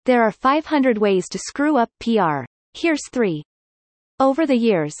There are 500 ways to screw up PR. Here's 3. Over the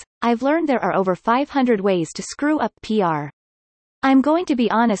years, I've learned there are over 500 ways to screw up PR. I'm going to be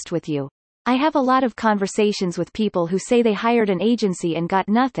honest with you. I have a lot of conversations with people who say they hired an agency and got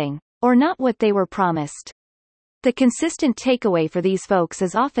nothing, or not what they were promised. The consistent takeaway for these folks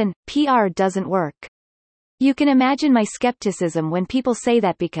is often, PR doesn't work. You can imagine my skepticism when people say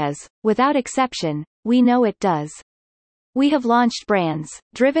that because, without exception, we know it does. We have launched brands,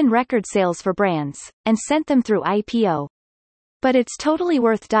 driven record sales for brands, and sent them through IPO. But it's totally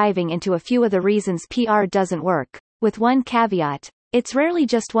worth diving into a few of the reasons PR doesn't work, with one caveat: it's rarely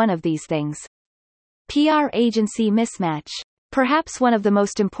just one of these things. PR agency mismatch. Perhaps one of the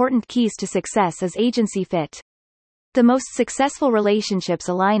most important keys to success is agency fit. The most successful relationships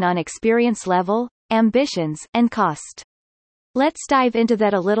align on experience level, ambitions, and cost. Let's dive into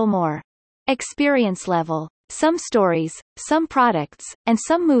that a little more. Experience level. Some stories, some products, and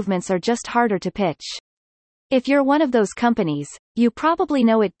some movements are just harder to pitch. If you're one of those companies, you probably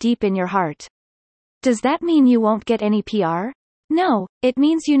know it deep in your heart. Does that mean you won't get any PR? No, it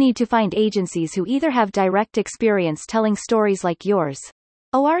means you need to find agencies who either have direct experience telling stories like yours,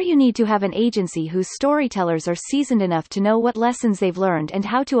 or you need to have an agency whose storytellers are seasoned enough to know what lessons they've learned and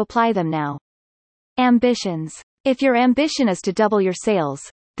how to apply them now. Ambitions. If your ambition is to double your sales,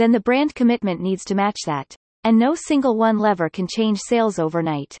 then the brand commitment needs to match that. And no single one lever can change sales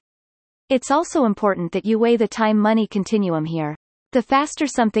overnight. It's also important that you weigh the time-money continuum here. The faster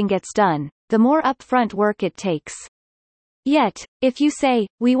something gets done, the more upfront work it takes. Yet, if you say,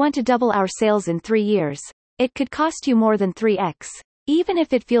 we want to double our sales in 3 years, it could cost you more than 3x, even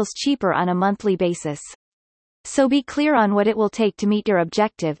if it feels cheaper on a monthly basis. So be clear on what it will take to meet your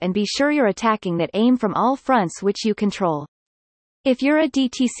objective and be sure you're attacking that aim from all fronts which you control. If you're a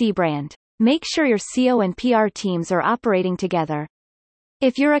DTC brand, make sure your CO and PR teams are operating together.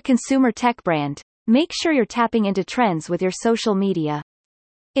 If you're a consumer tech brand, make sure you're tapping into trends with your social media.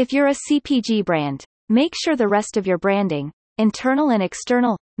 If you're a CPG brand, make sure the rest of your branding, internal and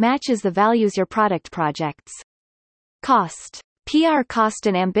external, matches the values your product projects. Cost. PR cost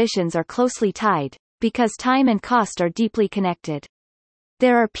and ambitions are closely tied, because time and cost are deeply connected.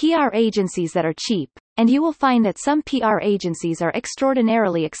 There are PR agencies that are cheap, and you will find that some PR agencies are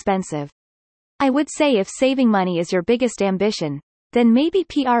extraordinarily expensive. I would say if saving money is your biggest ambition, then maybe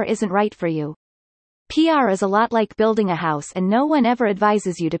PR isn't right for you. PR is a lot like building a house and no one ever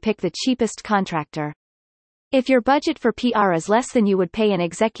advises you to pick the cheapest contractor. If your budget for PR is less than you would pay an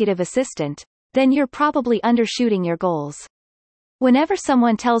executive assistant, then you're probably undershooting your goals. Whenever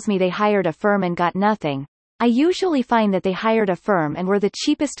someone tells me they hired a firm and got nothing, I usually find that they hired a firm and were the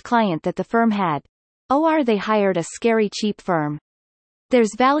cheapest client that the firm had. Or they hired a scary cheap firm.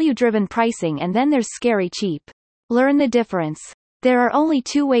 There's value-driven pricing and then there's scary cheap. Learn the difference. There are only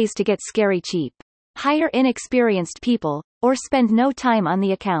 2 ways to get scary cheap. Hire inexperienced people, or spend no time on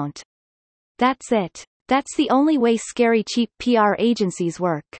the account. That's it. That's the only way scary cheap PR agencies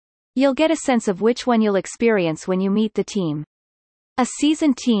work. You'll get a sense of which one you'll experience when you meet the team. A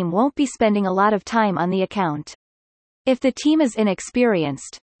seasoned team won't be spending a lot of time on the account. If the team is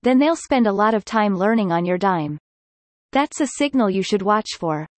inexperienced, then they'll spend a lot of time learning on your dime. That's a signal you should watch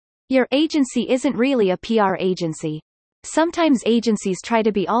for. Your agency isn't really a PR agency. Sometimes agencies try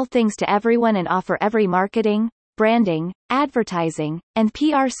to be all things to everyone and offer every marketing, branding, advertising, and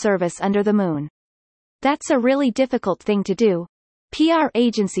PR service under the moon. That's a really difficult thing to do. PR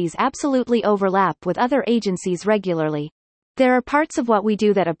agencies absolutely overlap with other agencies regularly. There are parts of what we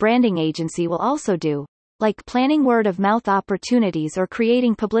do that a branding agency will also do, like planning word-of-mouth opportunities or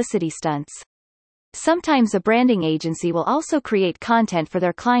creating publicity stunts. Sometimes a branding agency will also create content for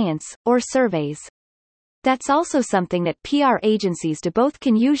their clients, or surveys. That's also something that PR agencies do. Both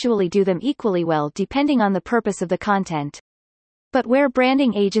can usually do them equally well depending on the purpose of the content. But where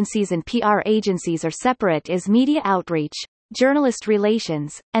branding agencies and PR agencies are separate is media outreach, journalist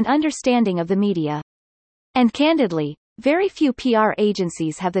relations, and understanding of the media. And candidly, very few PR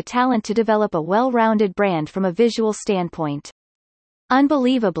agencies have the talent to develop a well-rounded brand from a visual standpoint.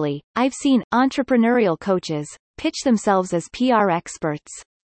 Unbelievably, I've seen entrepreneurial coaches pitch themselves as PR experts.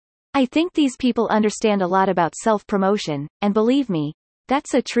 I think these people understand a lot about self-promotion, and believe me,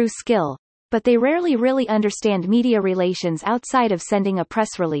 that's a true skill, but they rarely really understand media relations outside of sending a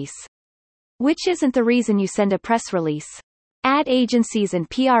press release. Which isn't the reason you send a press release. Ad agencies and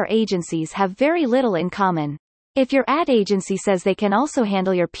PR agencies have very little in common. If your ad agency says they can also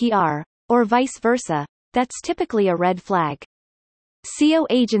handle your PR, or vice versa, that's typically a red flag. CO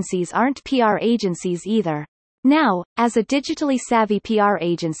agencies aren't PR agencies either. Now, as a digitally savvy PR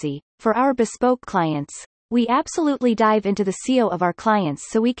agency, for our bespoke clients, We absolutely dive into the SEO of our clients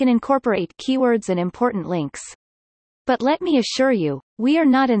so we can incorporate keywords and important links. But let me assure you, we are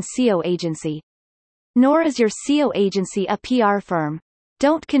not an SEO agency. Nor is your SEO agency a PR firm.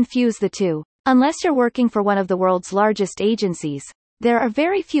 Don't confuse the two. Unless you're working for one of the world's largest agencies, there are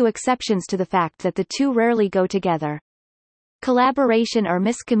very few exceptions to the fact that the two rarely go together. Collaboration or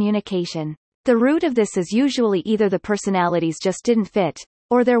miscommunication. The root of this is usually either the personalities just didn't fit,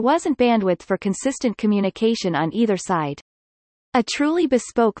 or there wasn't bandwidth for consistent communication on either side. A truly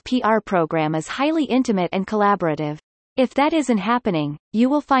bespoke PR program is highly intimate and collaborative. If that isn't happening, you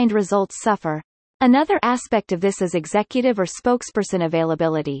will find results suffer. Another aspect of this is executive or spokesperson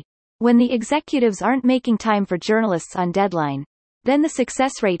availability. When the executives aren't making time for journalists on deadline, then the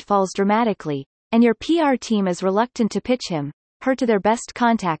success rate falls dramatically, and your PR team is reluctant to pitch him, her to their best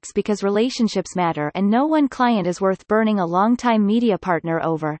contacts because relationships matter and no one client is worth burning a long-time media partner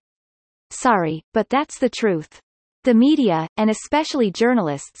over. Sorry, but that's the truth. The media, and especially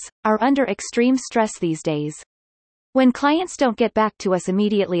journalists, are under extreme stress these days. When clients don't get back to us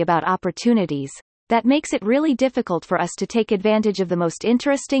immediately about opportunities, that makes it really difficult for us to take advantage of the most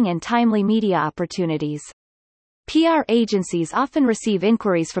interesting and timely media opportunities. PR agencies often receive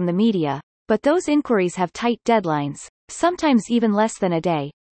inquiries from the media, but those inquiries have tight deadlines, sometimes even less than a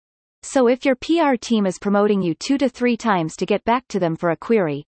day. So if your PR team is promoting you 2 to 3 times to get back to them for a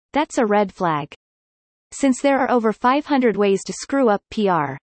query, that's a red flag. Since there are over 500 ways to screw up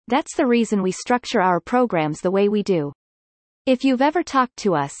PR, that's the reason we structure our programs the way we do. If you've ever talked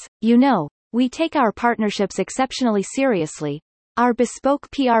to us, you know, we take our partnerships exceptionally seriously. Our bespoke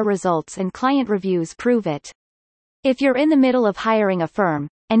PR results and client reviews prove it. If you're in the middle of hiring a firm,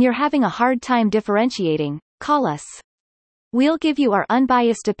 and you're having a hard time differentiating, call us. We'll give you our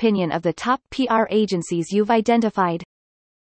unbiased opinion of the top PR agencies you've identified.